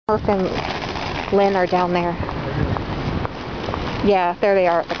Murph and Lynn are down there. Yeah, there they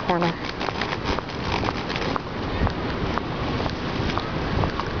are at the corner.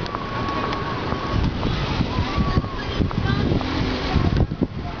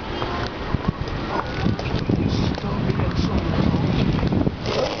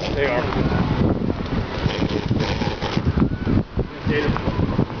 They are.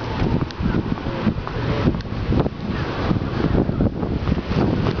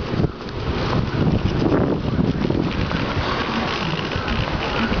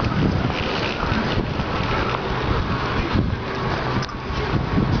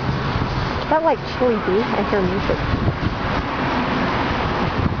 Is that like Chili B? I hear music.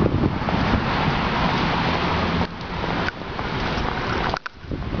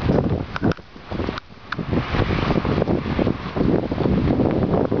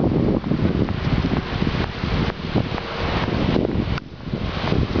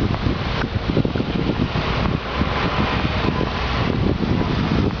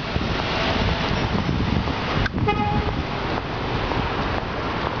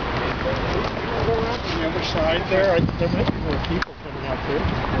 Side there, there might be more people coming out there.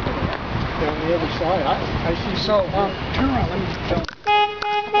 Down the other side, I see. So, turn around. Let me tell.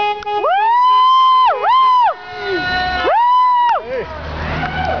 Woo! Hey.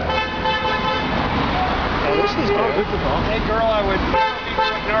 Oh, this is good. Hey, girl, I would never be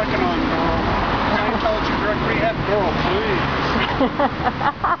put narcan on, girl. Scientology drug rehab, girl, please.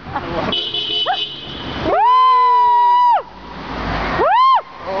 I love it.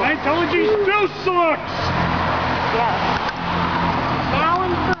 Scientology still sucks! Yeah. Now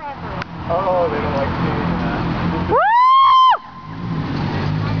and forever. Oh, they don't like doing that. Woo!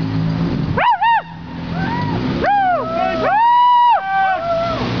 Woo! Woo! Woo!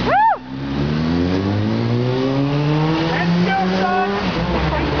 Woo! Let's go, son!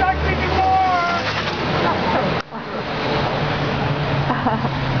 He's stuck anymore!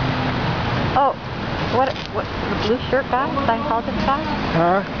 Oh, what, the blue shirt guy? Scientologist guy?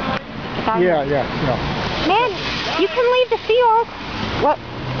 Huh? Guy? Yeah. Man, you can leave the Sea Org. What?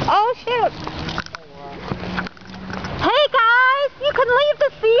 Oh, shoot. Hey, guys, you can leave the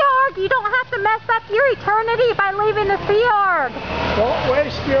Sea Org. You don't have to mess up your eternity by leaving the Sea Org. Don't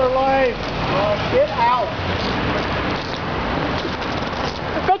waste your life. Get out.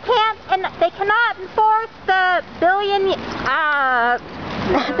 They cannot enforce the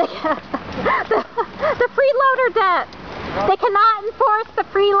the freeloader debt. They cannot enforce the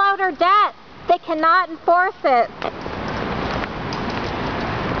freeloader debt. They cannot enforce it.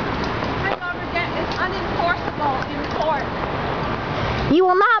 Freeloader debt is unenforceable in court. You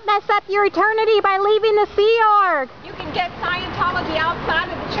will not mess up your eternity by leaving the Sea Org. You can get Scientology outside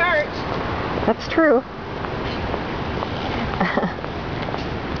of the church. That's true.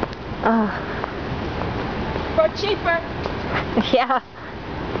 For cheaper. Yeah.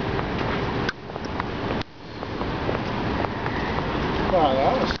 Wow,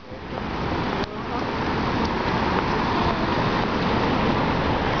 that was good.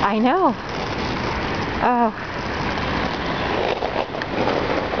 I know. Oh.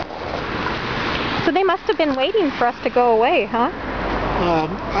 So they must have been waiting for us to go away, huh?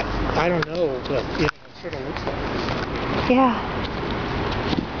 I don't know, but you know, it sort of looks like it. Yeah.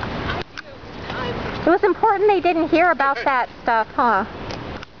 It was important they didn't hear about that stuff, huh?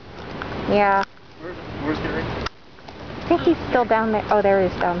 Yeah. Where's Gary? I think he's still down there. Oh, there he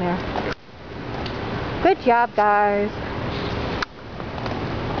is down there. Good job, guys.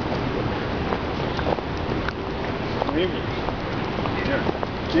 Baby.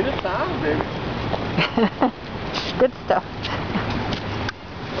 Get it down, baby. Good stuff.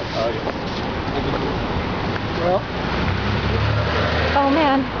 Oh, yeah. Well, Oh,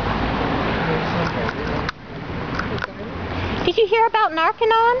 man. Did you hear about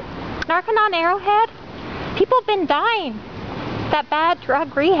Narcanon? Narcanon Arrowhead? People have been dying. That bad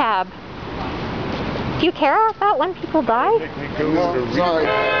drug rehab. Do you care about when people die? no, sorry.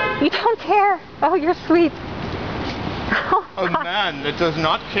 You don't care. Oh, you're sweet. A man that does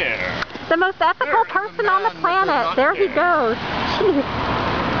not care. The most ethical person on the planet. There he goes. Jeez.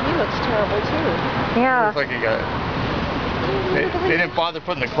 He looks terrible too. Yeah. Looks like he got. They didn't bother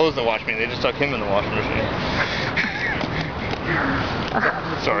putting the clothes in the washing machine. They just stuck him in the washing machine.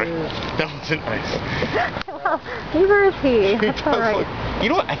 Sorry, that wasn't nice. Well, neither is he. That's all right. You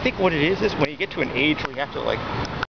know what? I think what it is when you get to an age where you have to like